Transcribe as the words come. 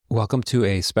Welcome to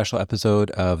a special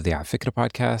episode of the Afikra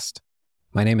podcast.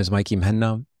 My name is Mikey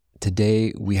Mhenna.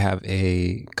 Today we have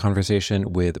a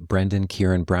conversation with Brendan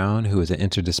Ciarán Browne, who is an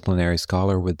interdisciplinary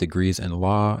scholar with degrees in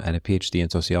law and a PhD in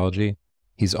sociology.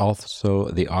 He's also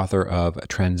the author of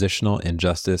Transnational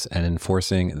Injustice and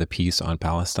Enforcing the Peace on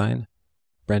Palestine.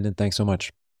 Brendan, thanks so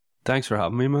much. Thanks for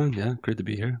having me, man. Yeah, great to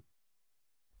be here.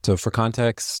 So for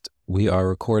context, we are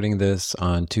recording this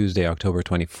on Tuesday, October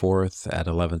 24th at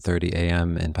 11:30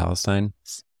 a.m. in Palestine.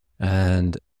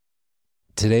 And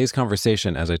today's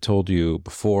conversation, as I told you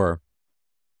before,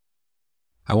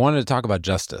 I wanted to talk about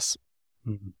justice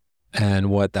and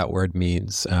what that word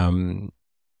means,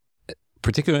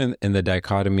 particularly in the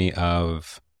dichotomy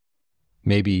of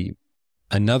maybe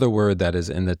another word that is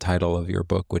in the title of your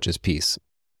book, which is peace,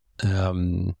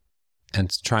 and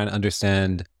trying to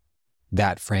understand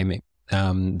that framing.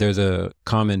 There's a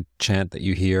common chant that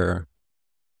you hear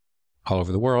all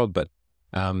over the world, but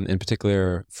in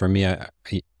particular for me, I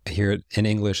hear it in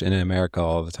English and in America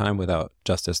all the time: without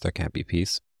justice, there can't be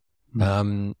peace.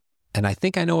 And I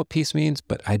think I know what peace means,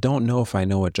 but I don't know if I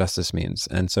know what justice means.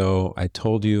 And so I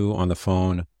told you on the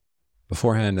phone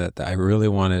beforehand that I really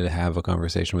wanted to have a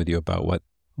conversation with you about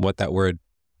what that word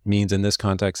means in this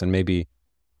context and maybe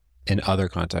in other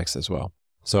contexts as well.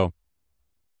 So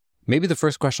maybe the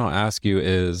first question I'll ask you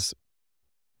is,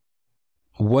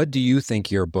 what do you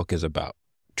think your book is about?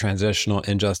 Transnational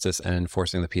Injustice and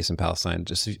Enforcing the Peace in Palestine.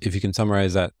 Just if you can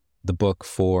summarize the book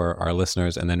for our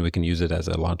listeners, and then we can use it as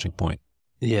a launching point.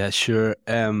 Yeah, sure.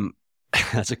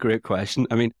 That's a great question.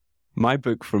 I mean, my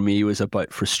book for me was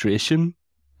about frustration,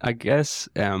 I guess.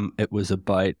 It was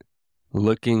about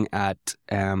looking at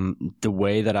the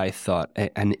way that I thought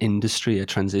an industry, a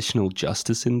transitional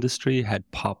justice industry, had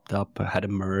popped up, had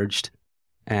emerged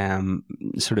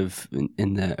sort of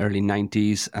in the early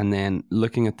 90s, and then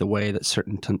looking at the way that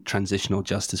certain transitional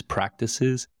justice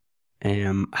practices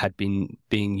had been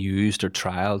being used or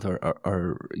trialed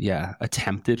or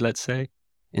attempted, let's say,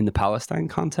 in the Palestine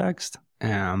context.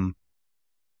 And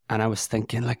I was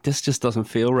thinking, like, this just doesn't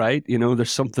feel right. You know,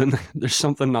 there's something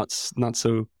not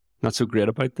so great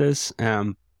about this.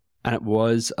 And it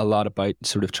was a lot about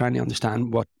sort of trying to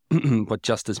understand what what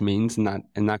justice means in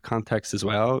that context as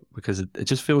well, because it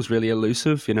just feels really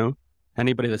elusive. You know,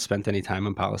 anybody that's spent any time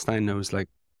in Palestine knows, like,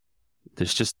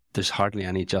 there's hardly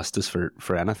any justice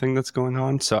for anything that's going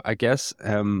on. So I guess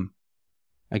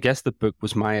the book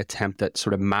was my attempt at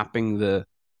sort of mapping the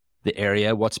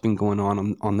area, what's been going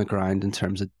on the ground in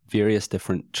terms of various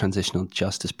different transitional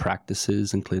justice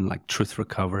practices, including like truth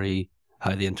recovery,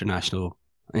 how the international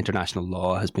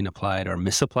law has been applied or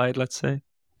misapplied, let's say,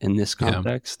 in this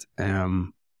context.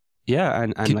 And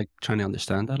like trying to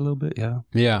understand that a little bit.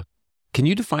 Yeah. Can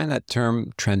you define that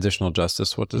term, transitional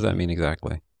justice? What does that mean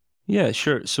exactly? Yeah,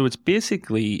 sure. So it's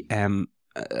basically a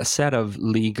set of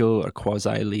legal or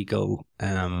quasi-legal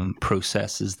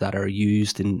processes that are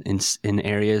used in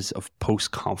areas of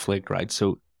post-conflict, right?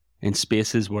 So in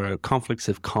spaces where conflicts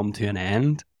have come to an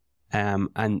end,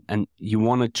 and you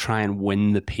want to try and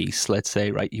win the peace, let's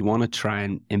say, right? You want to try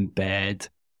and embed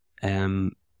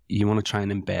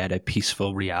a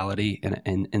peaceful reality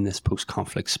in this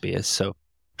post-conflict space. So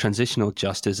transitional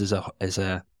justice is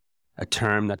a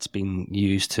term that's been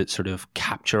used to sort of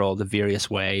capture all the various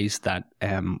ways that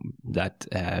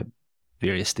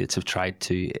various states have tried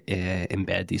to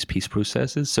embed these peace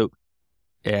processes. So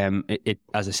it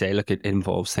as I say, look, it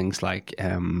involves things like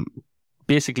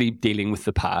basically dealing with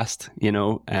the past. You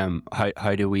know,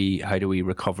 how do we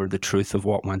recover the truth of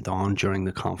what went on during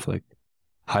the conflict?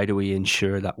 How do we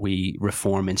ensure that we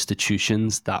reform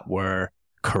institutions that were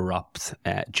corrupt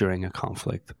during a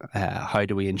conflict? How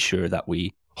do we ensure that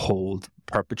we hold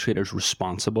perpetrators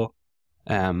responsible,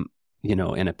 in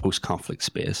a post-conflict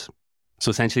space? So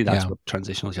essentially, that's what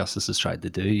transitional justice has tried to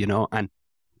do. You know, and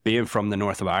being from the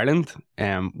north of Ireland,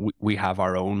 we have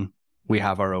our own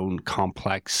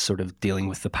complex sort of dealing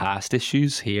with the past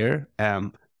issues here.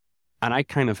 And I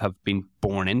kind of have been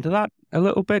born into that a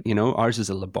little bit. You know, ours is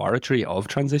a laboratory of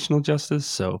transitional justice,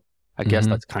 so I guess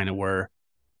that's kind of where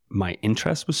my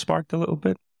interest was sparked a little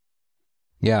bit.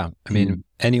 Yeah, I mean,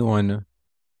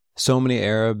 so many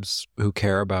Arabs who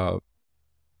care about,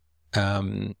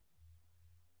 freedom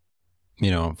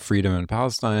in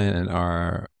Palestine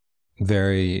and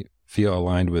feel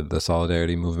aligned with the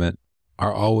solidarity movement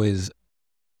are always,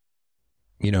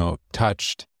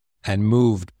 touched and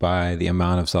moved by the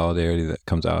amount of solidarity that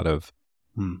comes out of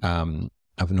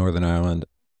Northern Ireland.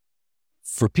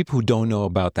 For people who don't know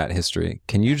about that history,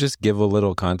 can you just give a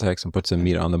little context and put some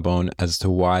meat on the bone as to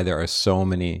why there are so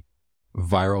many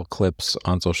viral clips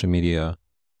on social media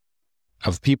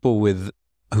of people with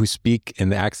who speak in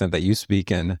the accent that you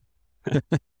speak in,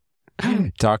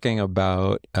 talking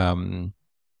about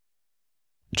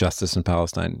justice in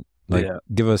Palestine. Like,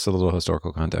 give us a little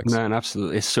historical context. Man,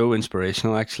 absolutely. It's so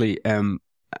inspirational, actually.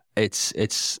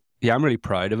 It's I'm really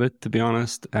proud of it, to be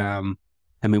honest.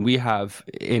 I mean, we have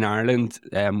in Ireland,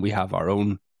 we have our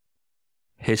own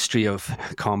history of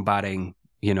combating,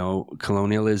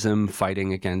 colonialism,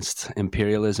 fighting against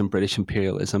imperialism, British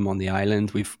imperialism on the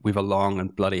island. We've a long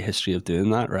and bloody history of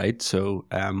doing that, right? So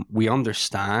we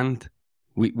understand.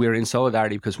 We're in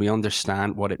solidarity because we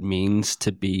understand what it means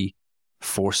to be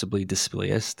forcibly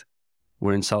displaced.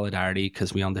 We're in solidarity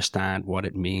because we understand what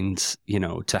it means,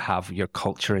 to have your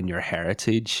culture and your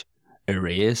heritage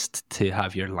erased, to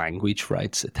have your language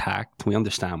rights attacked. We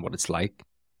understand what it's like,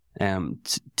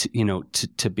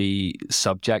 to be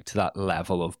subject to that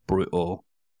level of brutal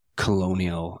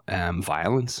colonial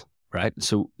violence, right?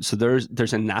 So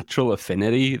there's a natural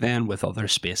affinity then with other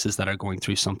spaces that are going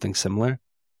through something similar,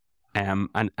 and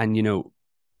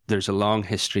there's a long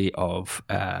history of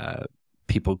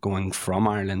people going from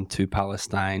Ireland to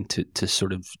Palestine to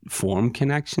sort of form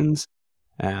connections.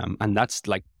 And that's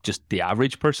like just the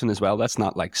average person as well. That's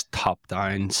not like top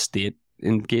down state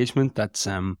engagement. That's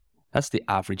the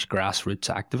average grassroots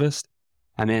activist.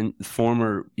 And then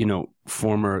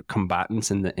former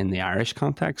combatants in the Irish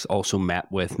context also met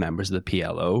with members of the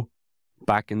PLO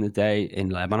back in the day in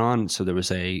Lebanon. So there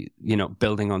was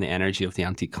building on the energy of the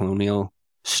anti-colonial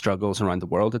struggles around the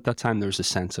world at that time. There was a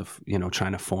sense of,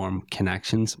 trying to form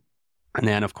connections. And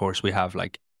then, of course, we have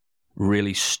like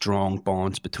really strong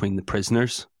bonds between the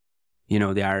prisoners,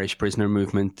 the Irish prisoner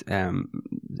movement,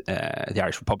 the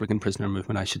Irish Republican prisoner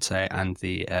movement, I should say, and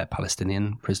the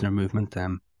Palestinian prisoner movement,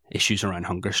 issues around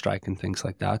hunger strike and things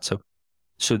like that.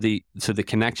 So the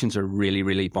connections are really,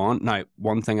 really bond. Now,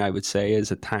 one thing I would say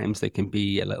is at times they can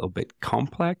be a little bit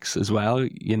complex as well,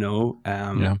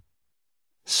 Yeah.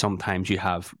 Sometimes you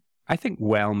have, I think,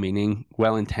 well-meaning,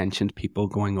 well-intentioned people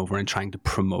going over and trying to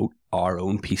promote our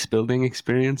own peace-building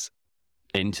experience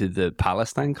into the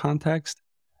Palestine context.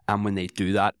 And when they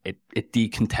do that, it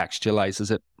decontextualizes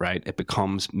it, right? It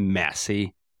becomes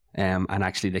messy. And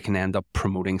actually they can end up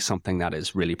promoting something that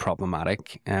is really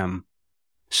problematic. But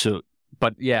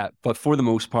for the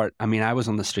most part, I mean, I was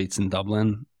on the streets in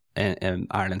Dublin, in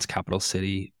Ireland's capital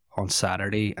city, on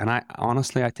Saturday. And I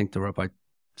think there were about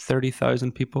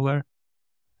 30,000 people there,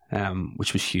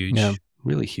 which was huge,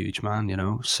 really huge,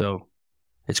 man, So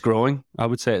it's growing. I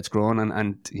would say it's growing.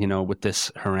 And with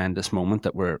this horrendous moment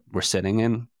that we're sitting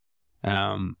in,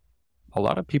 a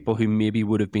lot of people who maybe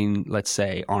would have been, let's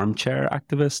say, armchair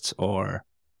activists or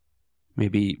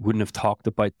maybe wouldn't have talked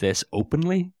about this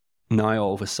openly, now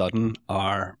all of a sudden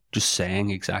are just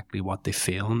saying exactly what they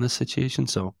feel in this situation.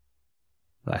 So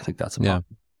I think that's a problem.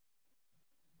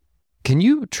 Can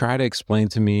you try to explain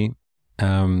to me,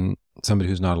 somebody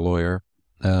who's not a lawyer,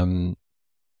 the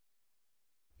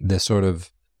sort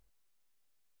of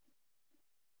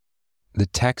the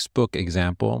textbook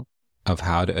example of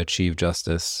how to achieve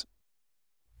justice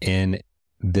in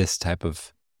this type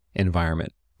of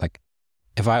environment? Like,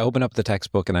 if I open up the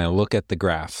textbook and I look at the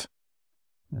graph,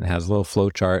 and it has a little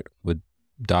flow chart with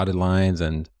dotted lines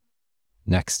and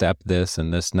next step this,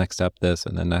 and this next step this,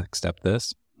 and then next step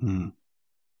this.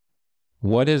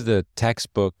 What is the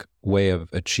textbook way of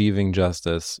achieving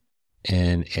justice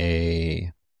in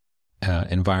a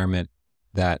environment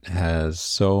that has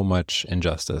so much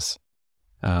injustice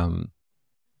and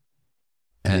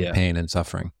pain and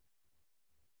suffering?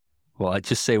 Well, I'd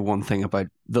just say one thing about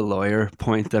the lawyer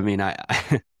point. I mean, I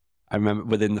remember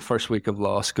within the first week of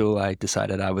law school, I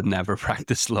decided I would never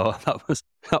practice law.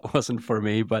 That wasn't for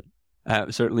me, but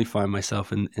I certainly found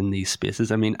myself in these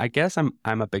spaces. I mean, I guess I'm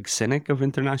a big cynic of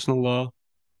international law.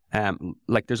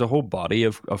 Like there's a whole body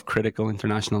of critical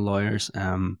international lawyers,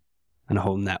 and a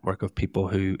whole network of people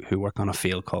who work on a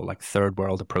field called like third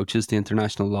world approaches to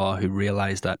international law, who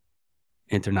realize that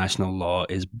international law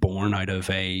is born out of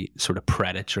a sort of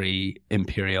predatory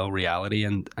imperial reality,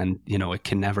 and it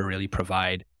can never really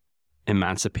provide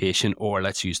emancipation, or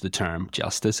let's use the term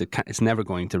justice. It's never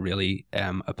going to really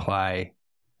apply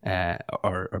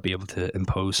or be able to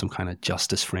impose some kind of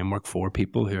justice framework for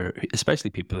people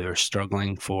especially people who are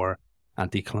struggling for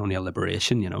anti-colonial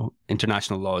liberation.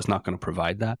 International law is not going to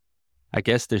provide that. I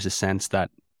guess there's a sense that,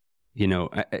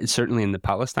 certainly in the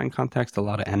Palestine context, a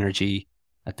lot of energy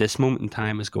at this moment in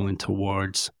time is going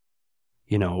towards,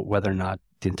 whether or not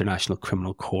the International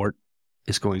Criminal Court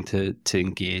is going to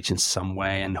engage in some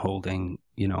way in holding,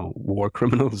 war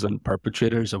criminals and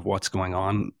perpetrators of what's going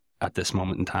on at this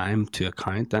moment in time to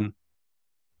account. And,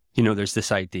 there's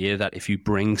this idea that if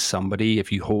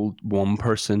you hold one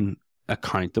person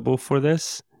accountable for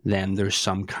this, then there's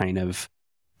some kind of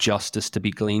justice to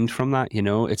be gleaned from that. You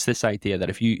know, it's this idea that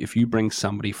if you bring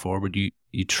somebody forward,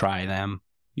 you try them,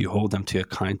 you hold them to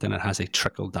account, and it has a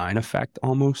trickle down effect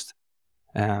almost.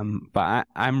 But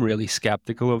I'm really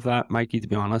skeptical of that, Mikey, to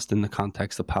be honest, in the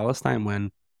context of Palestine,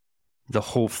 when the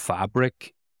whole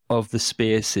fabric of the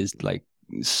space is like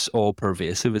all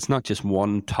pervasive. It's not just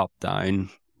one top down,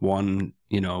 one,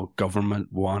 you know, government,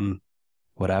 one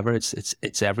whatever.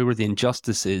 It's everywhere. The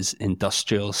injustice is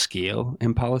industrial scale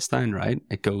in Palestine, right?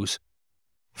 It goes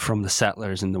from the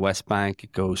settlers in the West Bank.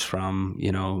 It goes from,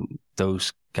 you know,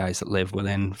 those guys that live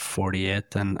within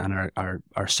 48 and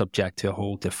are subject to a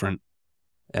whole different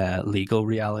legal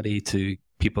reality, to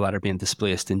people that are being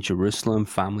displaced in Jerusalem,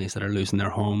 families that are losing their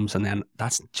homes, and then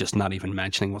that's just not even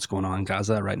mentioning what's going on in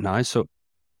Gaza right now. So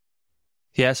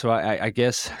yeah, so I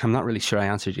guess I'm not really sure I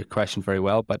answered your question very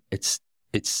well, but it's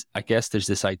I guess there's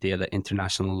this idea that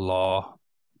international law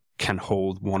can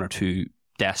hold one or two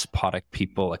despotic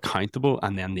people accountable,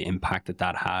 and then the impact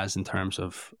that has in terms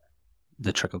of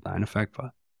the trickle down effect.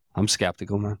 But I'm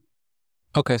skeptical, man.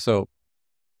 Okay, so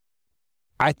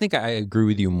I think I agree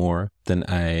with you more than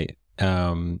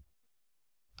I'm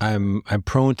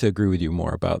prone to agree with you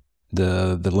more about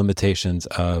the limitations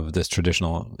of this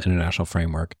traditional international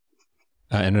framework,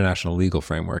 international legal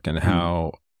framework, and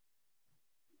how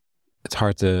it's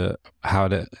hard to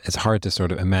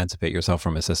sort of emancipate yourself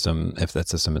from a system if that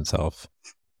system itself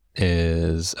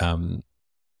is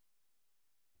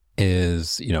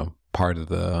you know, part of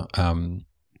the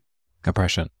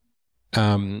oppression.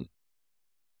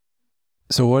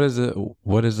 So what is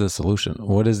the solution?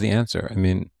 What is the answer? I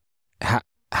mean,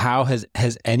 how has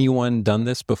anyone done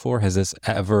this before? Has this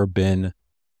ever been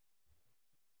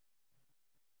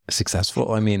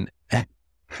successful? I mean, have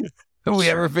we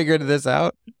ever figured this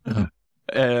out?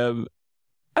 I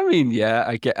mean,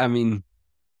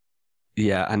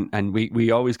 yeah, and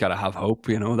we always got to have hope,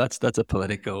 you know. That's a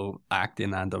political act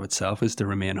in and of itself, is to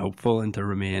remain hopeful and to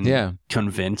remain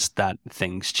convinced that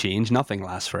things change. Nothing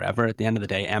lasts forever. At the end of the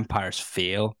day, empires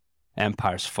fail,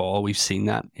 empires fall. We've seen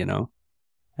that, you know.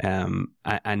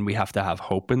 And we have to have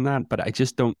hope in that. But I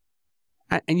just don't.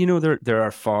 And you know, there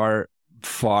are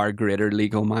far greater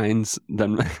legal minds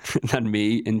than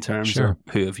me in terms of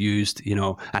who have used, you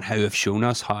know, and how have shown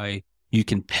us how you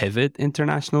can pivot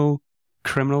international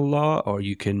criminal law, or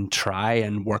you can try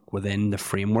and work within the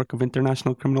framework of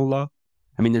international criminal law.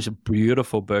 I mean, there's a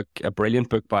beautiful book, a brilliant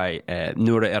book by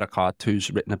Noura Erakat,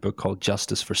 who's written a book called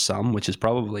Justice for Some, which is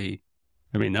probably,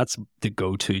 I mean, that's the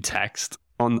go-to text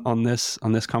on this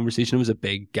conversation. It was a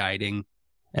big guiding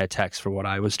text for what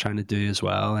I was trying to do as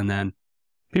well. And then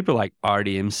people like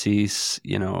RDMCs,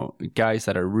 you know, guys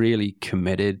that are really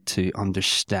committed to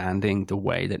understanding the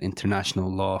way that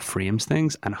international law frames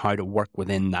things and how to work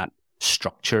within that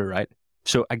structure, right?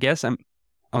 So I guess I'm,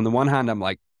 on the one hand, I'm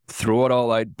like, throw it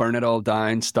all out, burn it all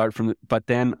down, start from, but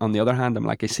then on the other hand, I'm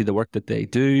like, I see the work that they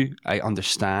do, I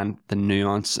understand the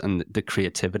nuance and the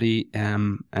creativity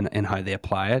and how they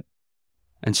apply it.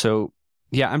 And so,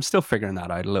 yeah, I'm still figuring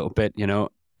that out a little bit, you know.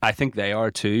 I think they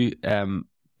are too.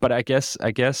 But I guess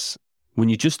when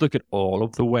you just look at all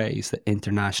of the ways that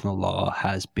international law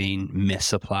has been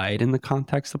misapplied in the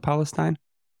context of Palestine,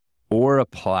 or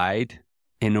applied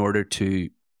in order to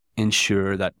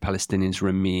ensure that Palestinians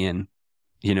remain,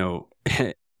 you know,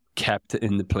 kept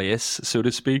in the place, so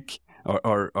to speak,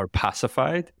 or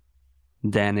pacified,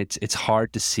 then it's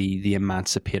hard to see the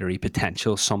emancipatory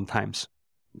potential sometimes.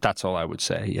 That's all I would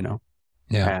say, you know.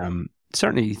 Yeah.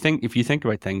 Certainly, if you think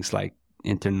about things like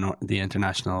the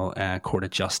International Court of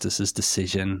Justice's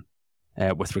decision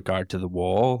with regard to the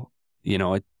wall, you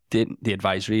know, the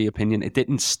advisory opinion, it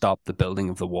didn't stop the building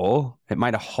of the wall. It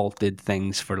might have halted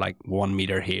things for like 1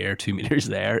 meter here, 2 meters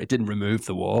there. It didn't remove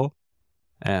the wall.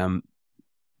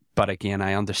 But again,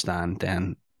 I understand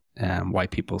then why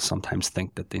people sometimes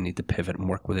think that they need to pivot and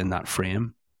work within that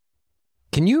frame.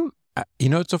 Can you, you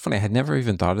know, it's so funny. I had never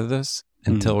even thought of this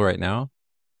until right now.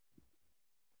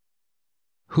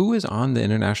 Who is on the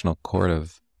International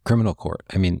Criminal Court?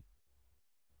 I mean,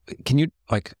 can you,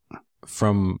 like,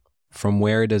 from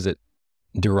where does it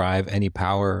derive any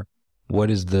power? What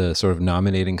is the sort of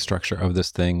nominating structure of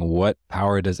this thing? What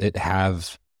power does it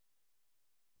have?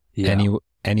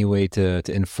 Any way to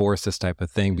enforce this type of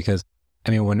thing? Because,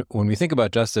 I mean, when we think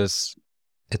about justice,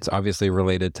 it's obviously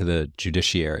related to the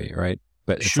judiciary, right?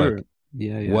 But it's like,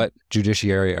 what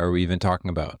judiciary are we even talking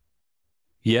about?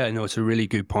 Yeah, no, it's a really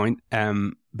good point.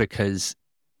 Because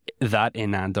that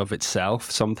in and of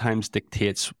itself sometimes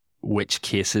dictates which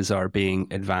cases are being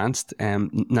advanced.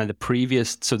 Now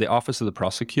the Office of the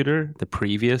Prosecutor, the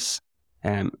previous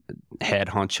head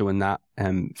honcho in that,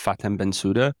 Fatem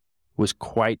Bensouda, was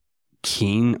quite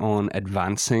keen on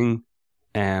advancing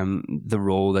the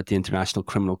role that the International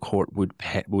Criminal Court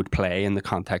would play in the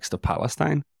context of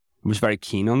Palestine. He was very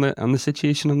keen on the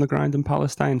situation on the ground in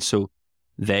Palestine. So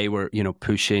they were,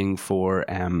 pushing for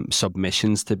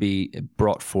submissions to be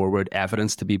brought forward,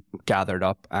 evidence to be gathered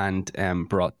up and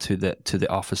brought to the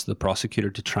office of the prosecutor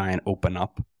to try and open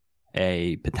up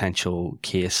a potential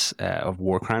case of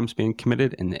war crimes being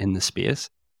committed in the space.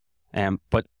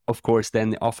 But of course,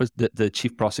 then the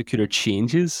chief prosecutor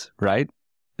changes, right?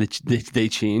 They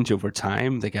change over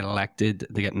time. They get elected,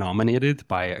 they get nominated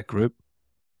by a group.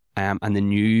 And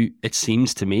it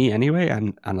seems to me anyway,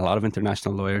 and a lot of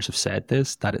international lawyers have said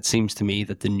this, that it seems to me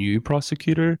that the new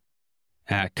prosecutor,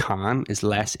 Khan, is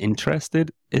less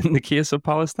interested in the case of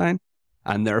Palestine.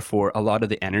 And therefore, a lot of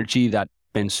the energy that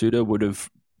Bensouda would have,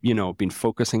 been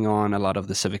focusing on, a lot of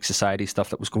the civic society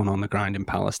stuff that was going on the ground in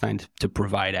Palestine to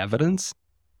provide evidence,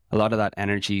 a lot of that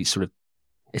energy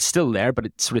it's still there, but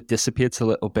it sort of dissipates a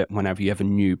little bit whenever you have a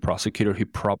new prosecutor who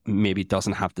maybe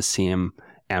doesn't have the same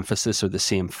emphasis or the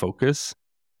same focus,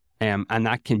 and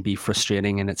that can be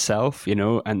frustrating in itself,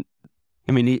 And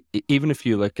I mean, even if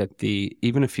you look at the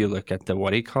what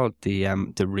do you call it,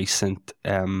 the recent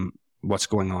what's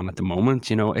going on at the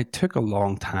moment, it took a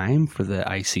long time for the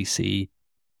ICC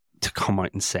to come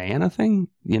out and say anything,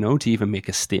 to even make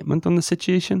a statement on the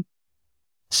situation.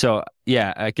 So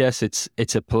yeah, I guess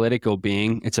it's a political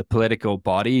being, it's a political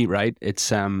body, right? It's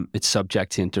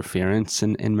subject to interference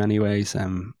in many ways,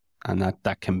 and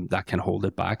that can hold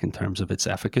it back in terms of its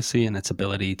efficacy and its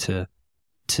ability to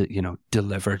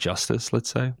deliver justice, let's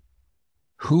say.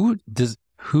 Who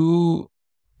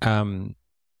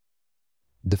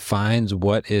defines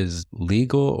what is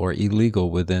legal or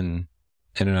illegal within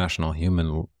international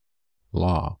human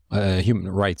law,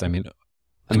 human rights?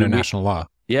 International law.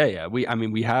 Yeah.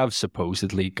 We have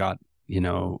supposedly got,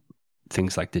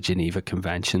 things like the Geneva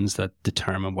Conventions that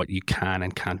determine what you can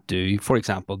and can't do. For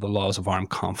example, the laws of armed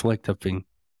conflict have been,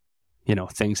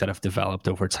 things that have developed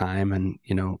over time, and,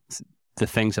 the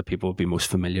things that people will be most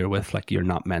familiar with, like you're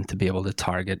not meant to be able to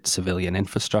target civilian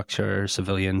infrastructure.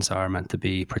 Civilians are meant to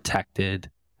be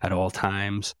protected at all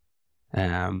times.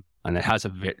 And it has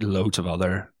loads of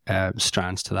other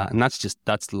strands to that. And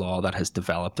that's law that has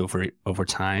developed over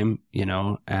time,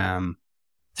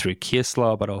 through case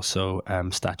law, but also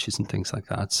statutes and things like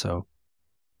that. So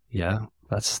yeah,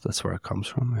 that's where it comes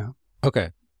from. Yeah.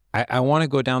 Okay. I want to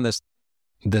go down this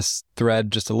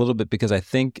thread just a little bit, because I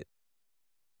think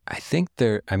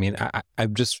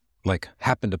I've just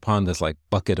happened upon this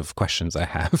bucket of questions I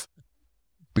have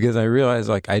because I realize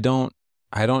I don't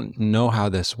know how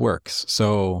this works.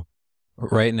 So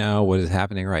right now, what is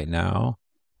happening right now,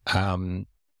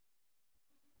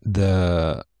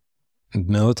 the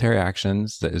military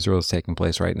actions that Israel is taking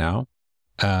place right now,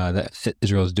 that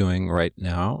Israel is doing right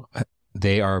now,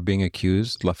 they are being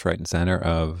accused left, right, and center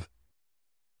of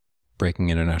breaking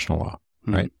international law,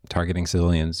 right? Targeting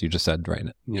civilians. You just said, right?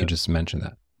 Yep. You just mentioned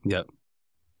that. Yep.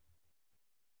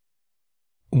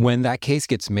 When that case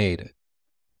gets made,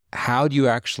 how do you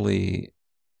actually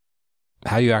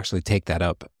take that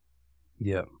up?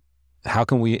 Yeah. How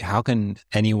can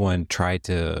anyone try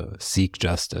to seek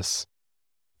justice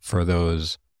for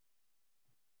those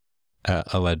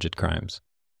alleged crimes?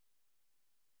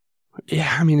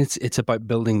 Yeah, it's about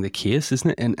building the case,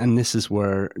 isn't it? And this is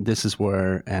where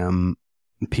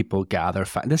people gather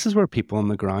facts. This is where people on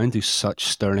the ground do such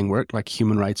sterling work, like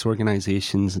human rights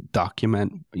organizations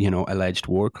document, alleged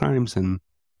war crimes and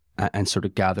sort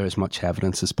of gather as much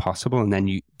evidence as possible. And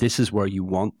then this is where you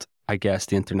want, I guess,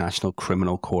 the International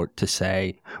Criminal Court to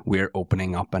say, we're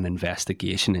opening up an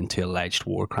investigation into alleged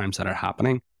war crimes that are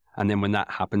happening. And then when that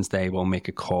happens, they will make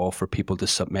a call for people to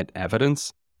submit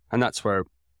evidence. And that's where,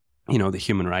 the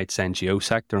human rights NGO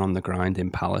sector on the ground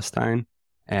in Palestine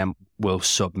will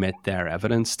submit their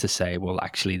evidence to say, well,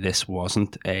 actually, this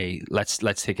wasn't let's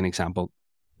take an example.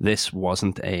 This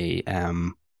wasn't a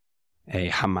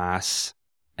Hamas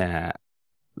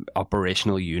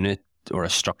operational unit or a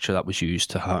structure that was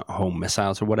used to home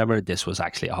missiles or whatever. This was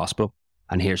actually a hospital.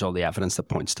 And here's all the evidence that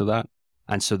points to that.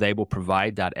 And so they will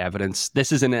provide that evidence.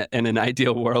 This is in an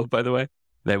ideal world, by the way.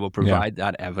 They will provide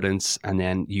that evidence, and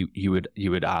then you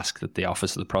would ask that the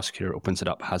office of the prosecutor opens it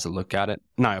up, has a look at it.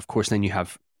 Now, of course, then you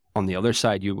have, on the other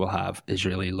side, you will have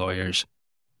Israeli lawyers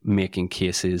making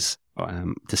cases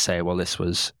to say, well, this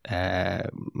was a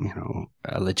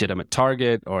legitimate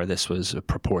target, or this was a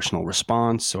proportional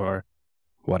response, or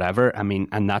whatever.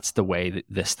 And that's the way that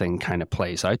this thing kind of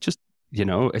plays out. Just,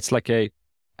 it's like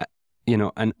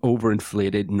an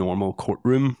overinflated normal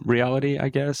courtroom reality, I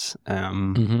guess.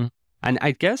 And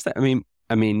I guess that,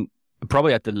 I mean,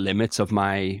 probably at the limits of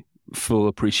my full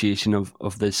appreciation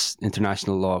of this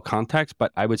international law context,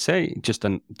 but I would say just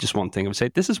one thing. I would say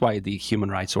this is why the human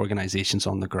rights organizations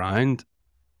on the ground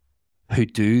who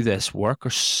do this work are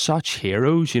such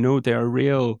heroes. They're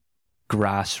real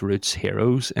grassroots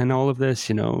heroes in all of this.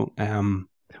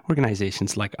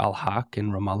 Organizations like Al-Haq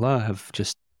in Ramallah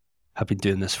have been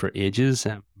doing this for ages,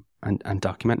 and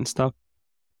documenting stuff.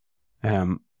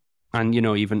 And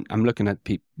even I'm looking at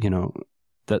people,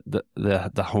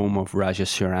 the home of Raja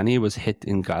Ciarán was hit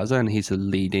in Gaza, and he's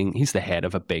the head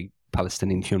of a big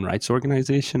Palestinian human rights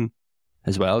organization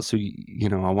as well. So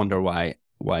I wonder why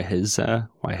his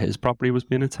property was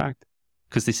being attacked,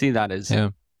 because they see that as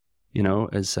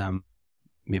as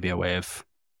maybe a way of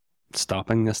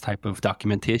stopping this type of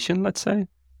documentation, let's say.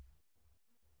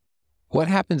 What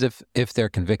happens if they're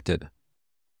convicted?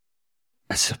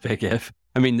 That's a big if.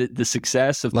 I mean, the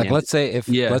success of let's say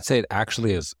it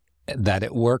actually is, that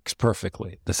it works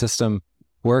perfectly. The system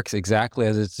works exactly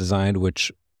as it's designed,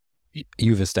 which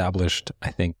you've established,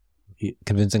 I think,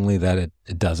 convincingly that it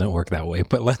doesn't work that way.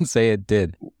 But let's say it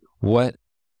did. What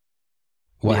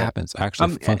happens?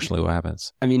 Actually, functionally, what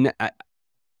happens? I mean,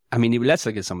 let's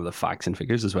look at some of the facts and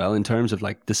figures as well in terms of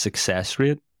like the success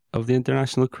rate of the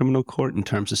International Criminal Court in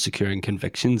terms of securing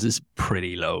convictions is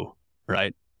pretty low,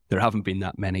 right? There haven't been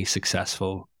that many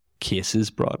successful cases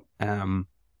brought.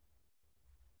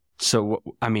 So,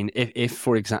 I mean, if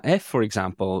for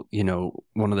example,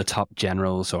 one of the top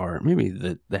generals or maybe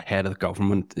the head of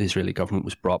the Israeli government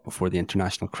was brought before the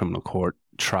International Criminal Court,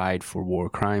 tried for war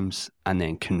crimes, and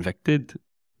then convicted,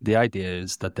 the idea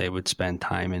is that they would spend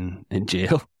time in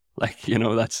jail. Like,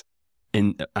 that's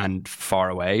and far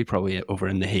away, probably over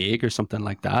in The Hague or something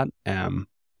like that.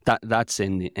 That's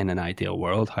in an ideal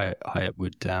world how it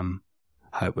would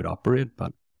operate,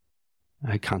 but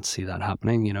I can't see that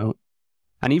happening,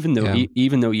 And even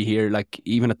though you hear, like,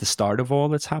 even at the start of all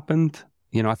that's happened,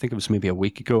 I think it was maybe a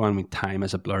week ago. I mean, time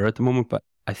is a blur at the moment, but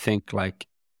I think like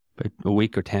about a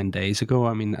week or 10 days ago,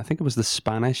 I think it was the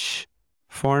Spanish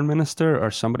foreign minister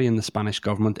or somebody in the Spanish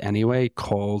government anyway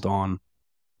called on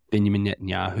Benjamin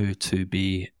Netanyahu to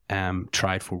be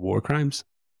tried for war crimes.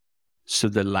 So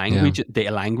the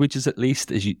languages, at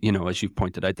least, as you've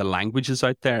pointed out, the languages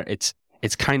out there, it's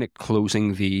kind of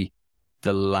closing the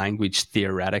language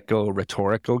theoretical,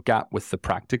 rhetorical gap with the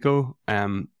practical,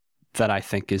 that I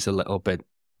think is a little bit,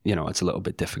 it's a little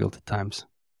bit difficult at times.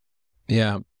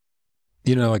 Yeah.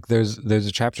 Like there's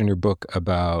a chapter in your book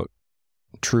about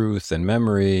truth and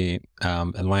memory,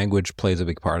 and language plays a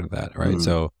big part of that, right?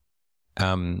 So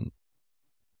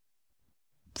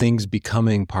things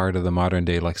becoming part of the modern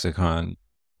day lexicon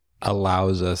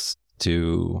allows us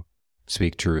to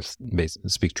speak truth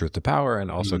to power, and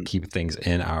also keep things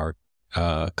in our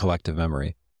collective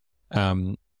memory.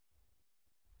 You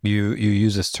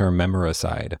use this term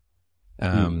memoricide.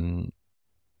 Can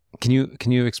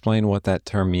you explain what that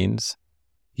term means?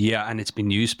 Yeah, and it's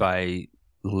been used by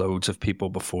loads of people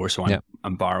before, so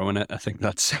I'm borrowing it. I think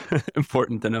that's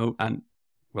important to know, and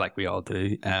like we all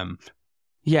do.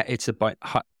 It's about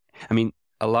how,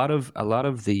 a lot of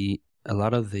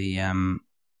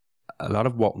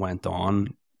what went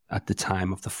on at the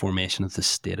time of the formation of the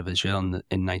State of Israel in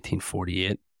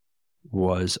 1948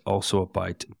 was also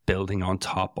about building on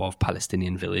top of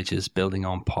Palestinian villages, building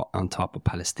on top of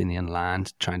Palestinian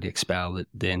land, trying to expel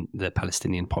the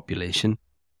Palestinian population.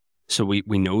 So we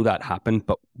know that happened,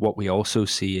 but what we also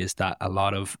see is that a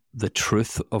lot of the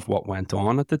truth of what went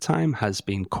on at the time has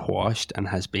been quashed and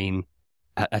has been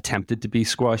attempted to be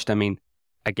squashed.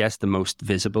 I guess the most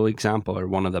visible example, or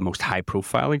one of the most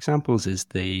high-profile examples, is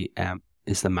the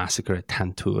massacre at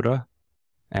Tantura.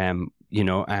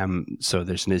 So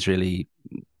there's an Israeli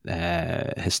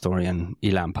historian,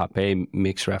 Ilan Pappé,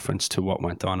 makes reference to what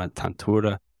went on at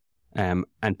Tantura. And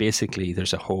basically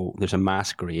there's a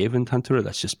mass grave in Tantura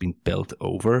that's just been built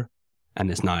over and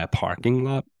is now a parking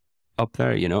lot up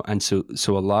there, and so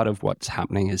a lot of what's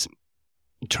happening is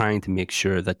trying to make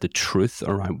sure that the truth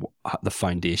around the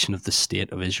foundation of the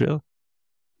State of Israel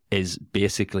is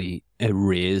basically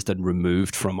erased and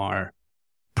removed from our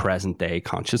present day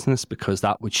consciousness, because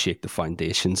that would shake the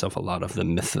foundations of a lot of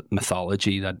the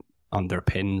mythology that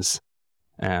underpins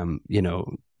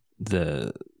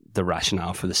the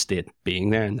rationale for the state being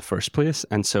there in the first place.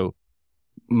 And so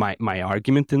my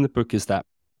argument in the book is that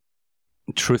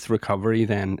truth recovery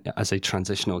then, as a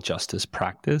transitional justice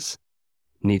practice,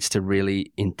 needs to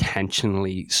really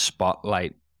intentionally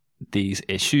spotlight these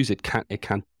issues. It can't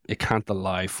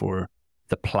allow for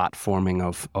the platforming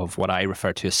of what I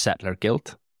refer to as settler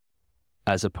guilt.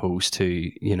 as opposed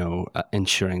to,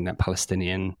 ensuring that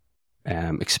Palestinian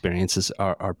experiences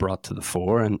are brought to the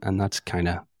fore, and that's kind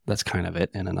of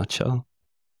it in a nutshell.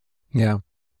 Yeah.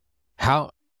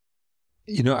 How,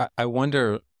 I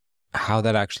wonder how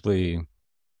that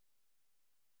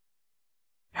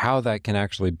can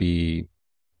actually be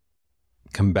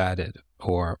combated,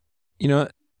 or,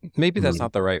 maybe that's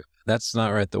not right,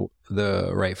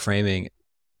 the right framing.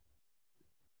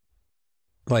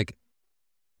 Like,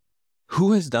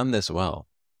 who has done this well?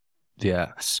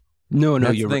 Yeah. No,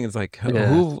 That's you're the thing. It's like, yeah.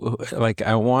 who, like,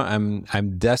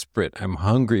 I'm desperate. I'm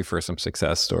hungry for some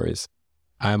success stories.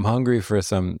 I'm hungry for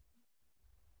some,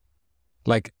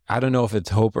 like, I don't know if it's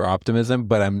hope or optimism,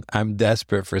 but I'm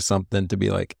desperate for something to be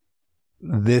like,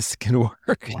 this can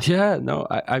work. Yeah, no,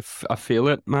 I feel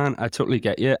it, man. I totally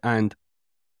get you.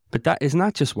 But that isn't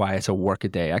that just why it's a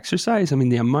workaday exercise? I mean,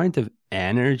 the amount of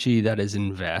energy that is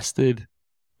invested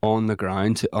on the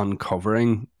ground to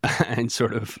uncovering and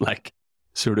sort of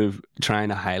trying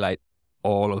to highlight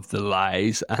all of the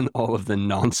lies and all of the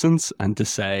nonsense, and to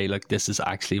say, like, this is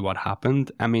actually what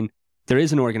happened. I mean, there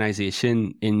is an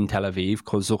organization in Tel Aviv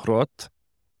called Zochrot,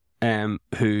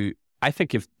 who I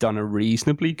think have done a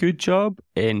reasonably good job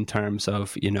in terms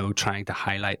of, trying to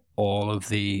highlight all of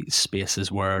the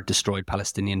spaces where destroyed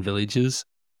Palestinian villages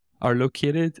are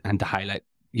located, and to highlight,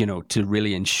 to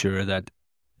really ensure that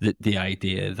the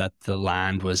idea that the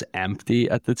land was empty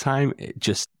at the time, it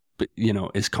just,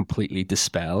 is completely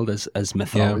dispelled as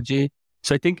mythology. Yeah.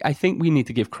 So I think we need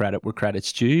to give credit where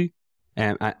credit's due.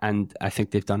 And I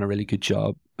think they've done a really good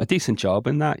job, a decent job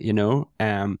in that,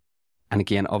 And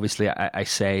again, obviously, I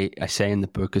say in the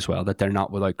book as well that they're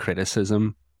not without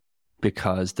criticism,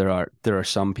 because there are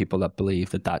some people that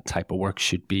believe that type of work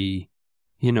should be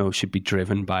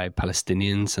driven by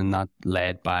Palestinians and not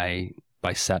led by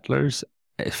settlers.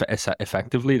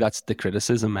 Effectively, that's the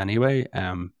criticism anyway.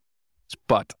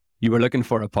 But you were looking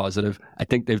for a positive. I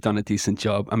think they've done a decent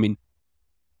job. I mean,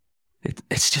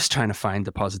 it's just trying to find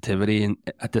the positivity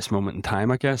at this moment in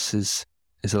time, I guess, is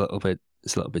a little bit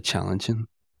challenging.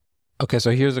 Okay,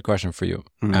 so here's a question for you.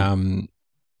 Mm-hmm.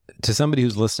 To somebody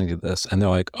who's listening to this and they're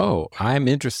like, "Oh, I'm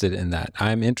interested in that.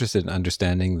 I'm interested in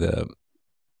understanding the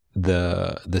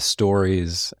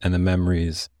stories and the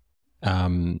memories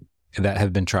that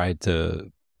have been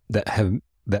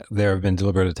that there have been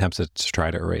deliberate attempts to try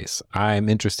to erase. I'm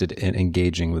interested in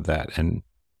engaging with that and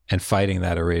fighting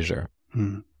that erasure."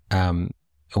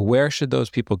 Where should those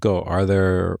people go? Are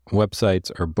there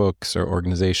websites or books or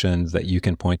organizations that you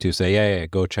can point to, say, yeah,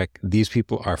 go check, these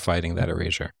people are fighting that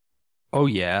erasure? Oh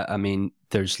yeah, I mean,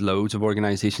 there's loads of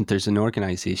organizations. There's an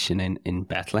organization in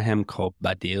Bethlehem called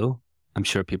Badil. I'm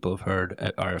sure people have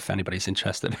heard, or if anybody's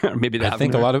interested, or maybe they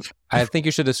haven't heard. I think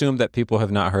you should assume that people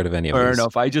have not heard of any of these. Fair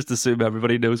enough. I just assume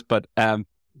everybody knows. But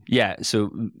yeah,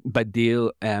 so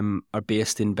Badil are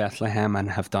based in Bethlehem and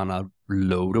have done a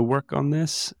load of work on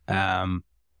this,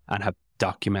 and have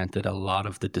documented a lot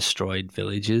of the destroyed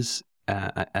villages,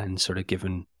 and sort of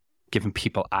given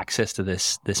people access to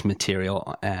this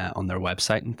material on their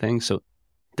website and things. So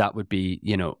that would be,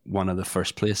 one of the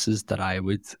first places that I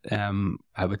would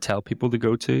tell people to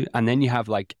go to. And then you have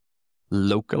like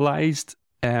localized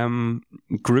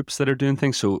groups that are doing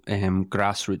things. So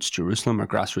Grassroots Jerusalem or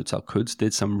Grassroots Al-Quds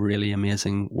did some really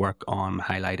amazing work on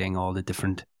highlighting all the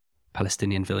different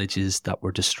Palestinian villages that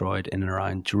were destroyed in and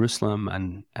around Jerusalem,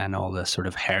 and all the sort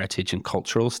of heritage and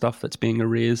cultural stuff that's being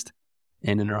erased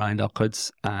in and around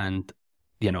Al-Quds. And,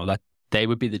 that they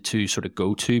would be the two sort of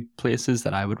go-to places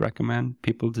that I would recommend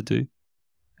people to do.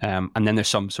 And then there's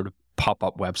some sort of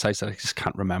pop-up websites that I just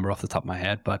can't remember off the top of my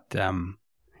head. But go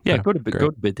to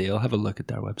Badil, have a look at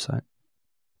their website.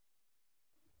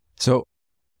 So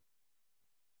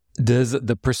does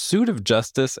the pursuit of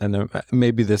justice, and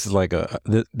maybe this is like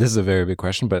this is a very big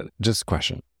question, but just a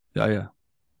question. Yeah.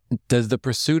 Does the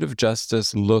pursuit of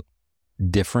justice look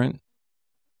different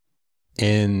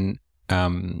in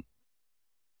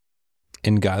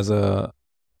Gaza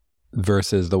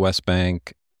versus the West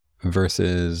Bank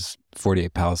versus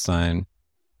 48 Palestine?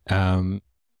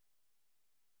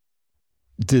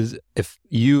 If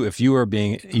you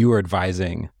were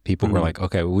advising people who are like,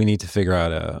 okay, we need to figure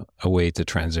out a way to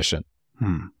transition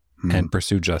and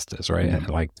pursue justice, right? And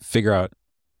like figure out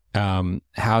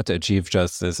how to achieve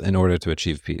justice in order to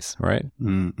achieve peace, right?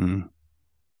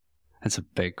 That's a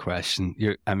big question.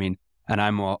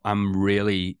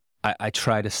 I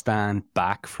try to stand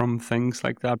back from things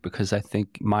like that, because I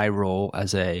think my role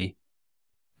as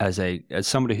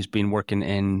somebody who's been working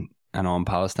in and on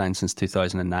Palestine since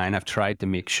 2009, I've tried to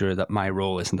make sure that my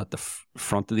role isn't at the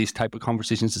front of these type of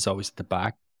conversations. It's always at the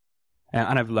back.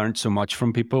 And I've learned so much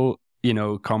from people,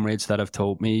 comrades that have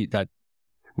told me that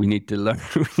we need to learn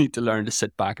we need to learn to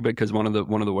sit back a bit, because one of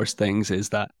the worst things is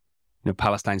that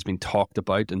Palestine's been talked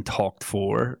about and talked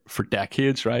for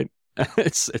decades, right?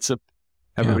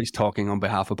 Everybody's talking on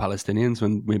behalf of Palestinians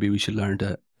when maybe we should learn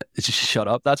to just shut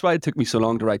up. That's why it took me so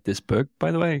long to write this book,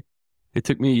 by the way. It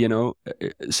took me,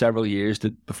 several years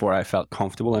before I felt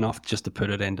comfortable enough just to put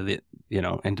it into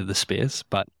the space.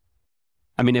 But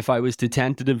I mean, if I was to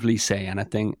tentatively say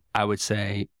anything, I would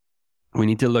say we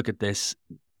need to look at this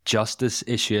justice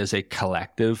issue as a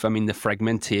collective. I mean, the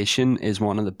fragmentation is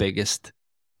one of the biggest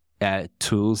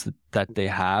tools that they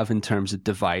have in terms of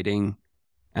dividing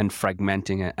and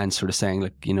fragmenting it, and sort of saying,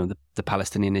 like, the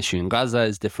Palestinian issue in Gaza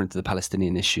is different to the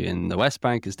Palestinian issue in the West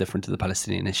Bank, is different to the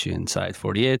Palestinian issue inside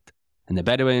 48, and the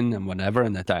Bedouin, and whatever,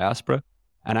 and the diaspora.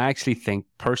 And I actually think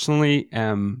personally,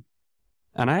 and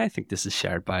I think this is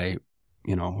shared by,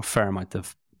 a fair amount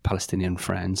of Palestinian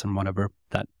friends and whatever,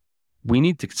 that we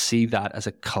need to see that as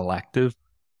a collective,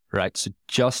 right? So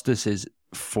justice is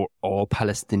for all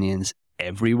Palestinians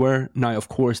everywhere. Now, of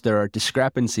course, there are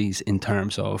discrepancies in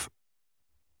terms of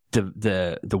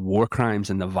the war crimes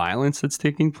and the violence that's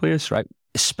taking place, right?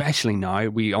 Especially now,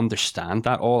 we understand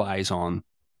that, all eyes on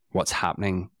what's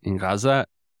happening in Gaza,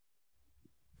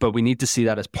 but we need to see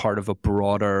that as part of a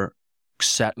broader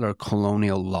settler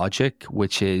colonial logic,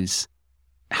 which is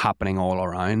happening all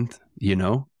around,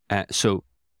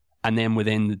 and then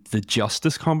within the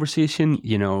justice conversation,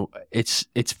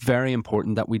 it's very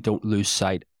important that we don't lose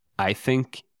sight, I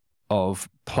think, of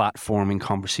platforming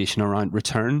conversation around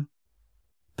return,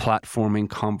 platforming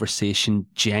conversation,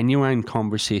 genuine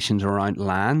conversations around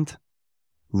land,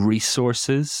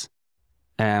 resources,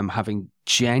 having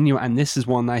genuine, and this is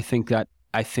one I think that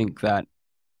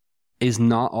is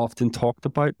not often talked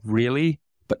about really,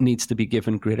 but needs to be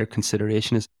given greater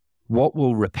consideration, is what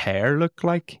will repair look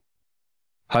like?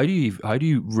 How do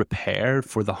you repair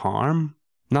for the harm?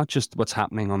 Not just what's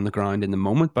happening on the ground in the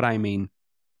moment, but I mean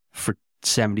for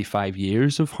 75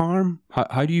 years of harm.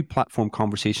 How do you platform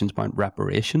conversations about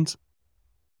reparations?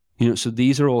 So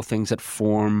these are all things that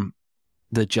form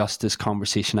the justice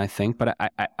conversation, I think. But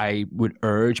I would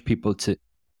urge people to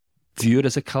view it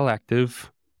as a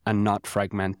collective and not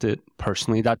fragment it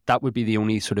personally. That would be the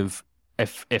only sort of,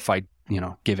 if I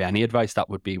give any advice, that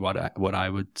would be what I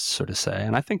would sort of say,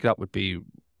 and I think that would be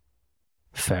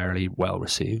fairly well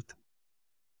received.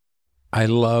 I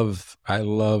love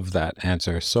that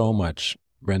answer so much,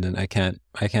 Brendan. I can't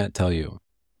tell you.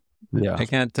 Yeah, I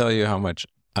can't tell you how much.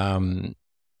 I'm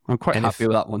quite happy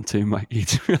with that one too, Mikey,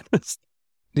 to be honest.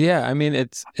 Yeah, I mean,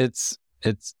 it's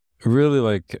really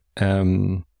like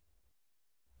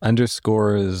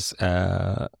underscores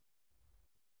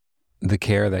the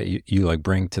care that you like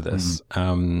bring to this.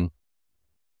 On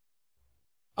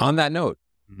that note,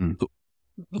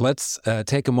 let's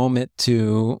take a moment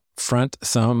to front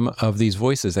some of these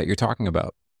voices that you're talking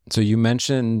about. So you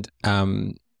mentioned Noor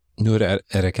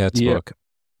Ereket's book.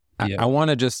 I want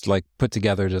to just like put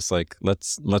together, just like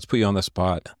let's put you on the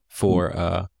spot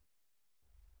for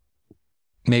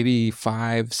maybe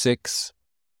 5, 6,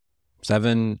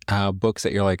 7 books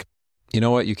that you're like, you know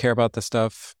what, you care about this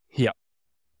stuff. Yeah.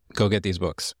 Go get these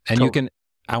books. And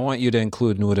I want you to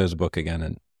include Noura's book again.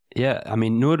 And yeah, I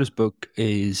mean, Noura's book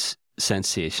is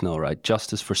sensational, right?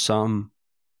 Justice for Some,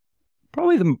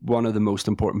 probably one of the most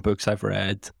important books I've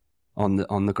read on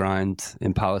the ground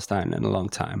in Palestine in a long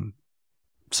time.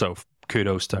 So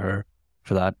kudos to her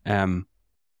for that.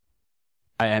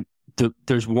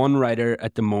 There's one writer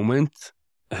at the moment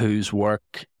whose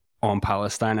work on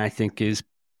Palestine I think is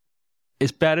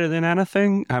better than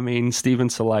anything. I mean, Stephen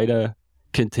Salaita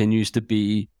continues to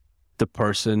be the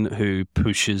person who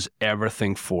pushes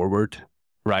everything forward,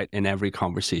 right, in every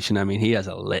conversation. I mean, he has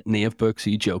a litany of books. Are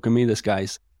you joking me? This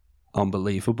guy's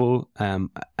unbelievable, and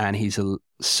he's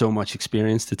so much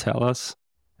experience to tell us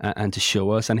and to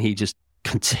show us, and he just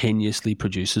continuously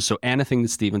produces. So anything that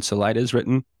Stephen Salaita has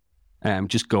written,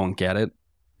 just go and get it.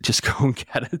 Just go and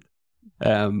get it.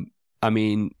 I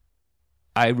mean,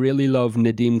 I really love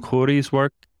Nadim Khouri's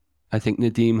work. I think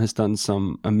Nadim has done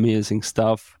some amazing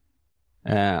stuff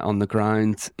on the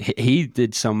ground. He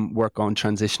did some work on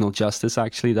transitional justice,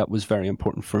 actually, that was very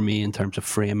important for me in terms of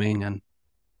framing. And,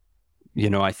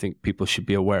 I think people should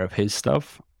be aware of his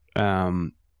stuff.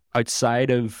 Outside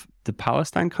of the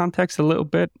Palestine context a little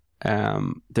bit,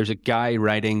 there's a guy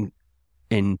writing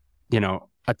in,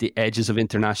 at the edges of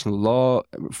international law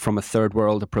from a third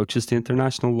world approaches to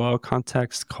international law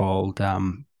context called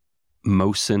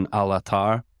Mohsen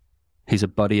Al-Attar. He's a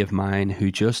buddy of mine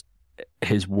who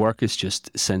his work is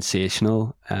just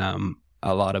sensational.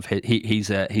 a lot of he's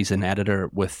an editor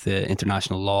with the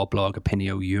international law blog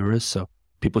Opinio Juris, so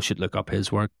people should look up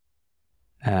his work.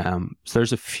 So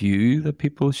there's a few that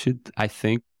people should, I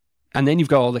think. And then you've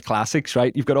got all the classics,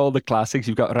 right? You've got all the classics.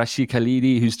 You've got Rashid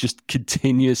Khalidi, who's just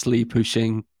continuously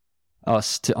pushing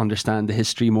us to understand the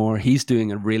history more. He's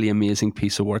doing a really amazing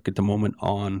piece of work at the moment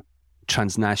on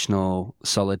transnational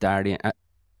solidarity.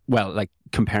 Well, like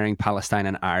comparing Palestine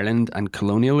and Ireland and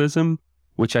colonialism,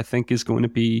 which I think is going to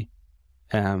be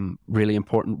really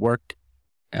important work.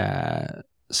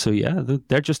 So yeah,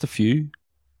 they're just a few.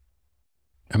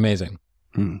 Amazing.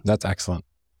 That's excellent.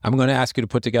 I'm going to ask you to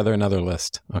put together another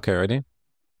list. Okay, ready?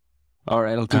 All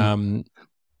right, I'll do.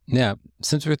 Yeah,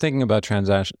 since we're thinking about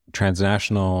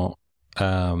transnational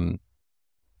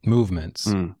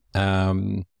movements,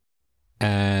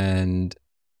 and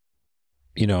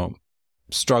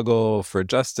struggle for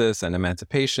justice and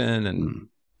emancipation,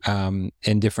 and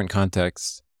in different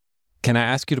contexts, can I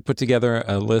ask you to put together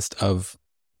a list of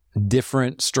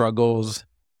different struggles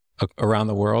around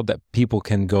the world that people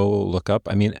can go look up?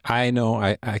 I mean, I know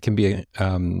I can be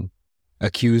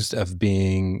accused of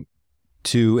being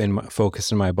too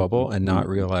focused in my bubble and not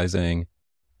realizing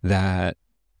that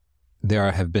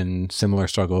there have been similar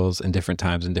struggles in different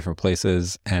times in different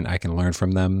places, and I can learn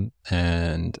from them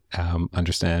and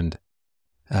understand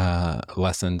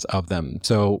lessons of them.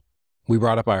 So we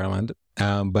brought up Ireland,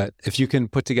 but if you can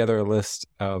put together a list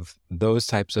of those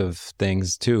types of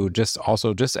things too, just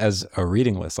as a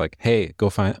reading list, like, hey,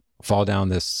 go fall down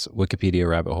this Wikipedia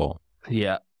rabbit hole.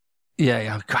 Yeah.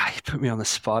 God, you put me on the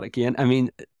spot again. I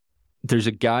mean, there's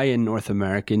a guy in North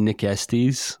America, Nick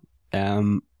Estes,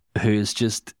 who's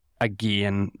just,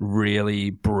 again, really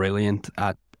brilliant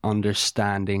at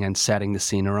understanding and setting the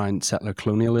scene around settler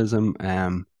colonialism,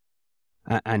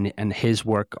 and his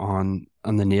work on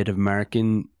the Native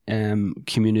American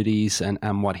communities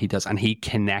and what he does, and he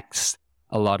connects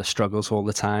a lot of struggles all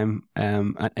the time.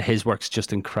 His work's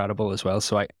just incredible as well.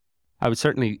 So I would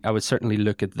certainly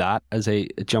look at that as a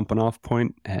jumping off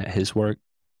point. His work.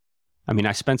 I mean,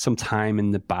 I spent some time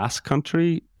in the Basque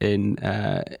Country in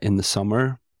the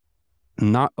summer.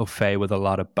 Not au fait with a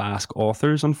lot of Basque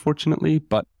authors, unfortunately,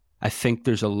 but I think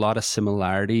there's a lot of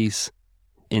similarities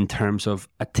in terms of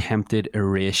attempted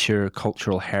erasure,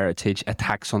 cultural heritage,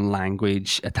 attacks on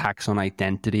language, attacks on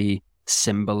identity,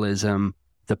 symbolism,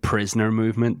 the prisoner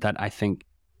movement that I think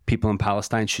people in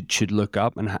Palestine should look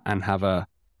up and have a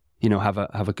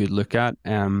good look at.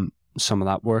 Some of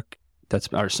that work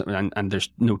and there's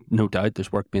no doubt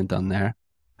there's work being done there.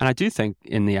 And I do think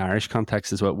in the Irish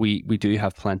context as well, we do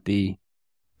have plenty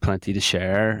to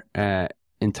share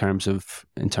in terms of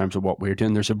what we're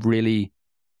doing. There's a really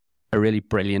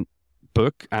brilliant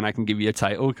book, and I can give you a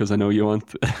title because I know you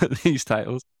want these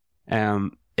titles.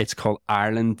 It's called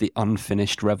Ireland: The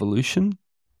Unfinished Revolution,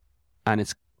 and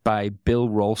it's by Bill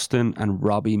Ralston and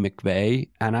Robbie McVeigh.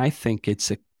 And I think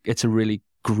it's a really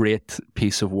great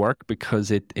piece of work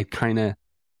because it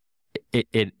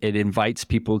invites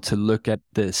people to look at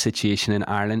the situation in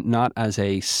Ireland not as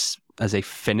a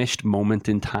finished moment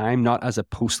in time, not as a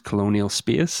post-colonial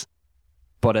space,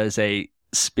 but as a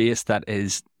space that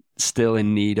is still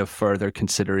in need of further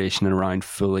consideration around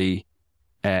fully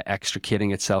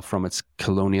extricating itself from its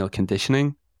colonial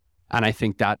conditioning. And I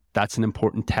think that's an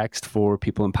important text for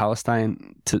people in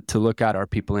Palestine to look at, or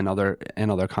people in other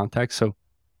contexts. So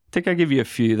I think I give you a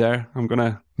few there. I'm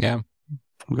gonna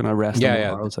rest on the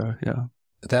laurels there. Yeah,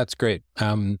 that's great.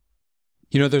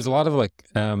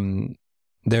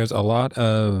 There's a lot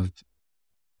of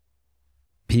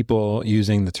people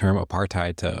using the term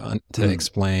apartheid to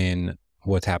explain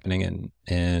what's happening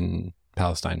in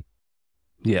Palestine.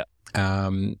 Yeah.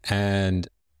 And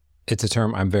it's a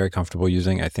term I'm very comfortable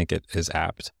using. I think it is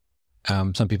apt.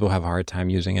 Some people have a hard time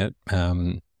using it.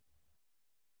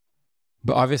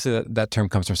 But obviously that term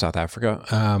comes from South Africa.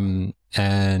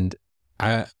 And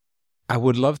I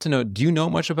would love to know, do you know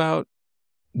much about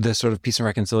the sort of peace and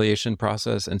reconciliation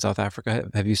process in South Africa?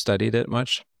 Have you studied it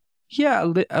much? Yeah,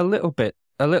 a little bit.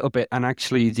 And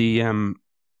actually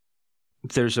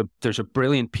there's a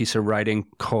brilliant piece of writing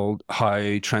called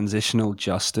How Transitional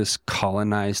Justice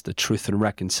Colonized the Truth and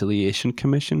Reconciliation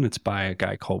Commission. It's by a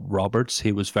guy called Roberts.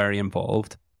 He was very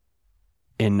involved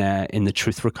in the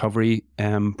truth recovery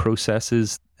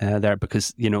processes there,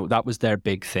 because that was their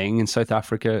big thing in South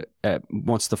Africa.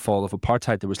 Once the fall of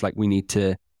apartheid, there was we need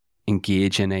to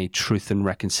engage in a truth and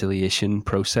reconciliation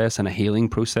process and a healing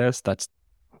process. That's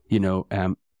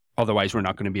otherwise we're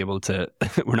not going to be able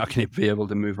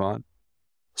to move on.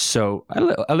 So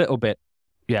a little bit.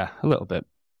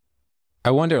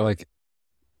 I wonder,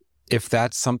 if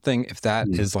that's something, if that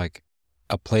is a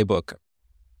playbook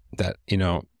that,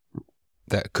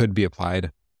 that could be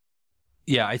applied?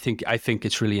 Yeah, I think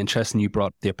it's really interesting you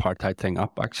brought the apartheid thing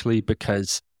up, actually,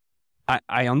 because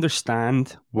I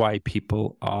understand why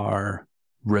people are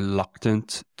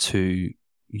reluctant to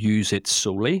use it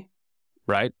solely,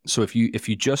 right? So if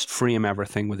you just frame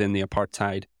everything within the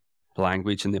apartheid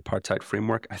language and the apartheid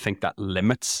framework, I think that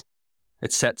limits,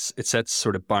 it sets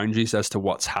sort of boundaries as to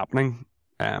what's happening.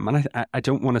 And I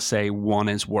don't want to say one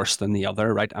is worse than the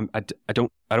other, right? I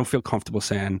don't feel comfortable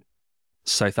saying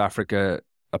South Africa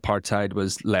apartheid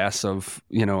was less of,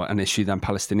 an issue than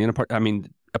Palestinian apartheid. I mean,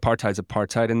 apartheid's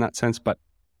apartheid in that sense, but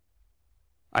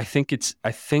I think it's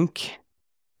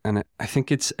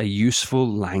a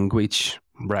useful language,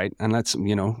 right? And that's,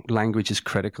 language is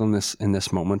critical in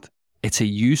this moment. It's a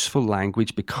useful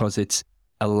language because it's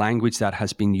a language that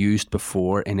has been used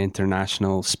before in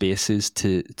international spaces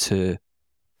to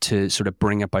sort of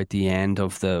bring about the end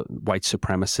of the white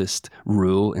supremacist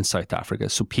rule in South Africa.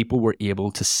 So people were able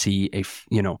to see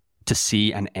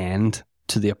an end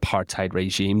to the apartheid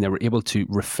regime. They were able to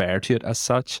refer to it as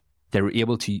such. They were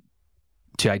able to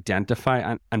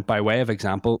identify, and by way of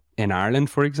example, in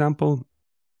Ireland, for example,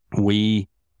 the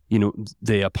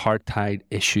apartheid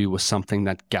issue was something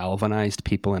that galvanized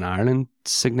people in Ireland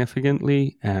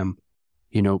significantly.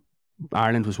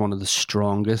 Ireland was one of the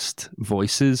strongest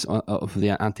voices of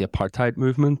the anti-apartheid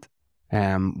movement.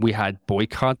 We had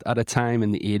boycott at a time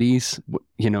in the 80s.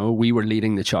 We were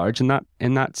leading the charge in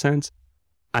that sense.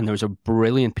 And there was a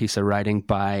brilliant piece of writing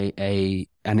by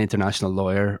an international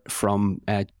lawyer from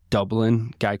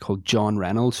Dublin, a guy called John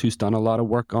Reynolds, who's done a lot of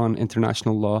work on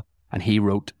international law. And he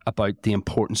wrote about the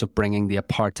importance of bringing the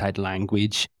apartheid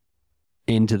language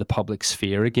into the public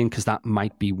sphere again, because that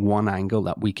might be one angle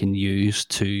that we can use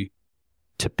to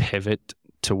pivot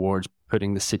towards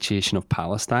putting the situation of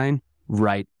Palestine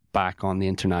right back on the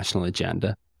international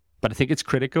agenda. But I think it's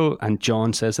critical, and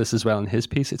John says this as well in his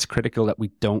piece, it's critical that we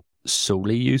don't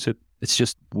solely use it. It's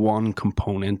just one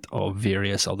component of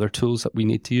various other tools that we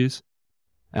need to use.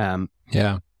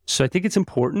 So I think it's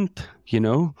important,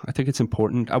 I think it's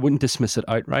important. I wouldn't dismiss it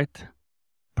outright,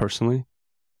 personally.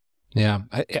 Yeah,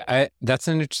 I that's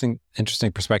an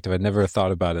interesting perspective. I'd never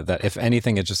thought about it, that if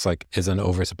anything, it just like is an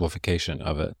oversimplification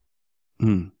of it.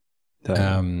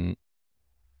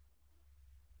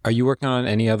 Are you working on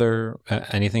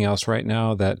anything else right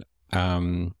now that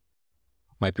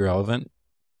might be relevant?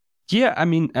 Yeah, I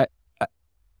mean,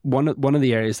 one of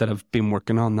the areas that I've been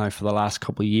working on now for the last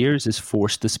couple of years is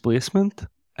forced displacement.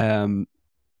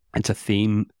 It's a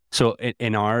theme. So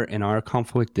in our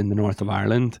conflict in the north of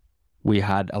Ireland, we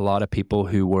had a lot of people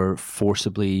who were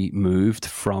forcibly moved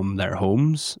from their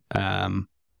homes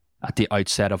at the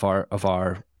outset of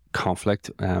our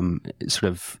conflict, sort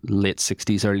of late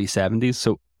 60s, early 70s.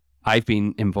 So I've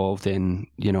been involved in,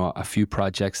 a few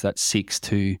projects that seeks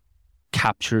to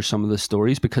capture some of the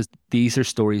stories, because these are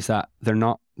stories that they're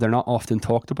not often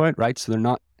talked about, right? So they're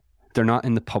not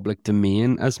in the public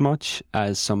domain as much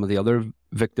as some of the other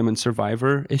victim and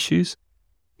survivor issues.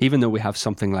 Even though we have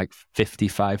something like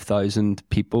 55,000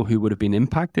 people who would have been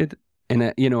impacted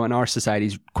and our society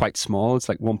is quite small. It's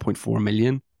like 1.4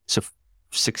 million. So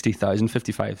 60,000,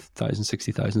 55,000,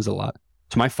 60,000 is a lot.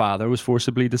 So my father was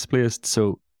forcibly displaced.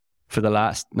 So for the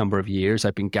last number of years,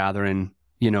 I've been gathering,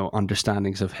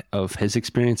 understandings of his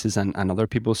experiences and other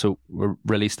people. So we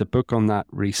released a book on that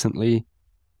recently.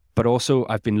 But also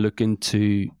I've been looking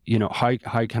to,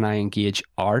 how can I engage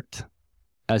art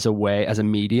as a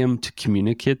medium to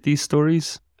communicate these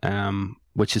stories,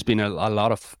 which has been a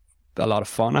lot of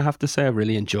fun, I have to say. I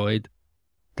really enjoyed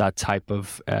that type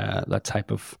of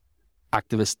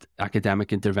activist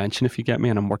academic intervention, if you get me.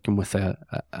 And I'm working with an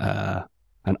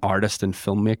artist and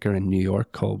filmmaker in New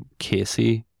York called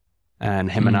Casey,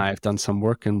 and him and I have done some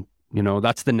work. And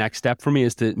that's the next step for me,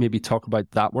 is to maybe talk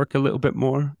about that work a little bit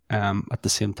more at the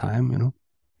same time.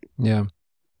 Yeah.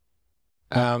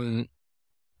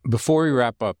 Before we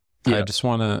wrap up, I just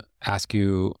want to ask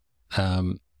you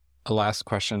a last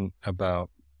question about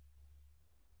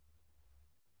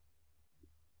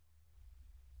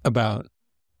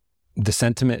the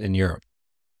sentiment in Europe.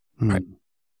 Right?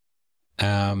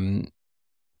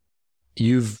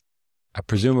 You've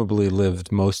presumably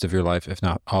lived most of your life, if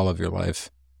not all of your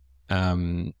life,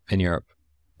 in Europe.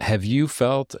 Have you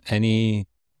felt any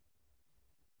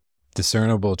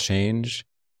discernible change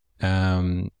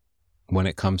when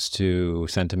it comes to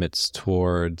sentiments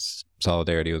towards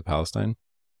solidarity with Palestine?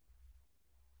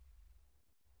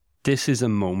 This is a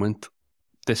moment.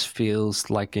 This feels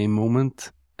like a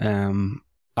moment.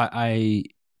 I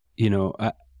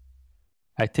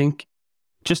think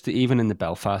just even in the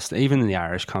Belfast, even in the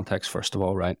Irish context, first of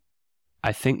all, right?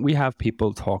 I think we have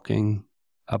people talking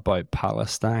about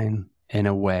Palestine in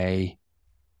a way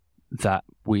that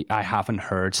I haven't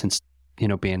heard since,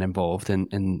 being involved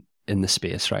in the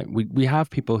space, right? We have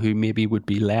people who maybe would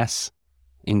be less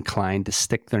inclined to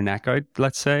stick their neck out,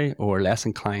 let's say, or less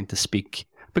inclined to speak,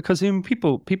 because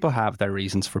people have their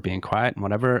reasons for being quiet and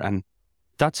whatever, and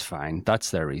that's fine. That's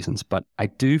their reasons. But I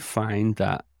do find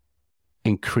that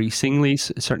increasingly,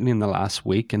 certainly in the last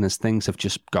week, and as things have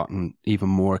just gotten even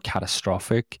more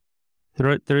catastrophic,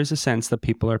 there is a sense that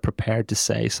people are prepared to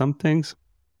say some things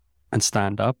and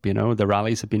stand up. The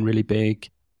rallies have been really big.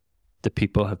 The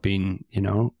people have been,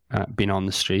 been on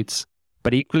the streets.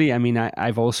 But equally, I mean,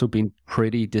 I've also been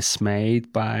pretty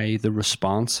dismayed by the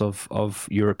response of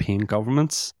European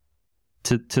governments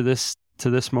to this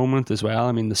moment as well.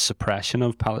 I mean, the suppression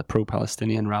of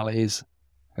pro-Palestinian rallies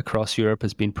across Europe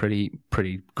has been pretty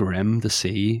grim to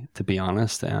see, to be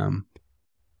honest. And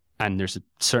there's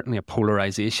certainly a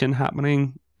polarization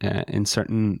happening in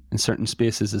certain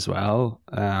spaces as well.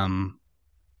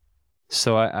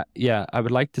 So I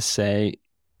would like to say,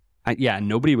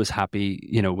 nobody was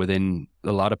happy. Within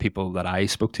a lot of people that I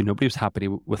spoke to, nobody was happy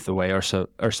with the way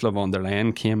Ursula von der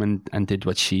Leyen came and did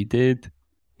what she did.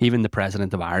 Even the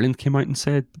president of Ireland came out and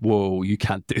said, "Whoa, you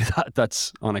can't do that.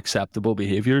 That's unacceptable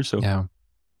behavior." So,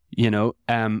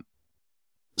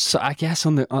 so I guess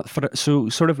so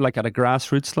sort of like at a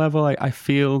grassroots level, I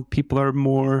feel people are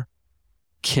more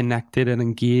connected and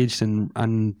engaged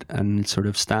and sort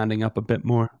of standing up a bit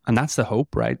more. And that's the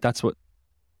hope, right? That's what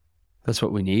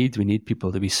we need. We need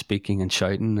people to be speaking and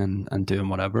shouting and doing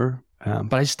whatever.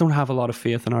 But I just don't have a lot of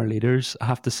faith in our leaders, I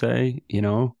have to say,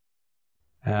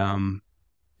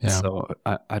 So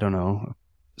I don't know.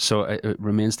 So it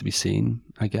remains to be seen,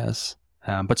 I guess.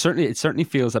 But it certainly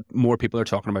feels that more people are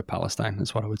talking about Palestine,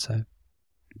 is what I would say.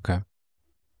 Okay.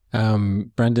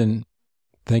 Brendan,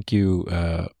 thank you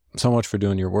so much for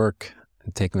doing your work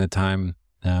and taking the time.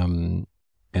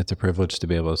 It's a privilege to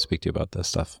be able to speak to you about this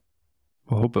stuff.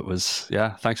 Well, hope it was,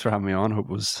 thanks for having me on. Hope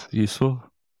it was useful.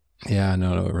 Yeah,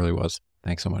 no, it really was.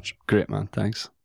 Thanks so much. Great, man. Thanks.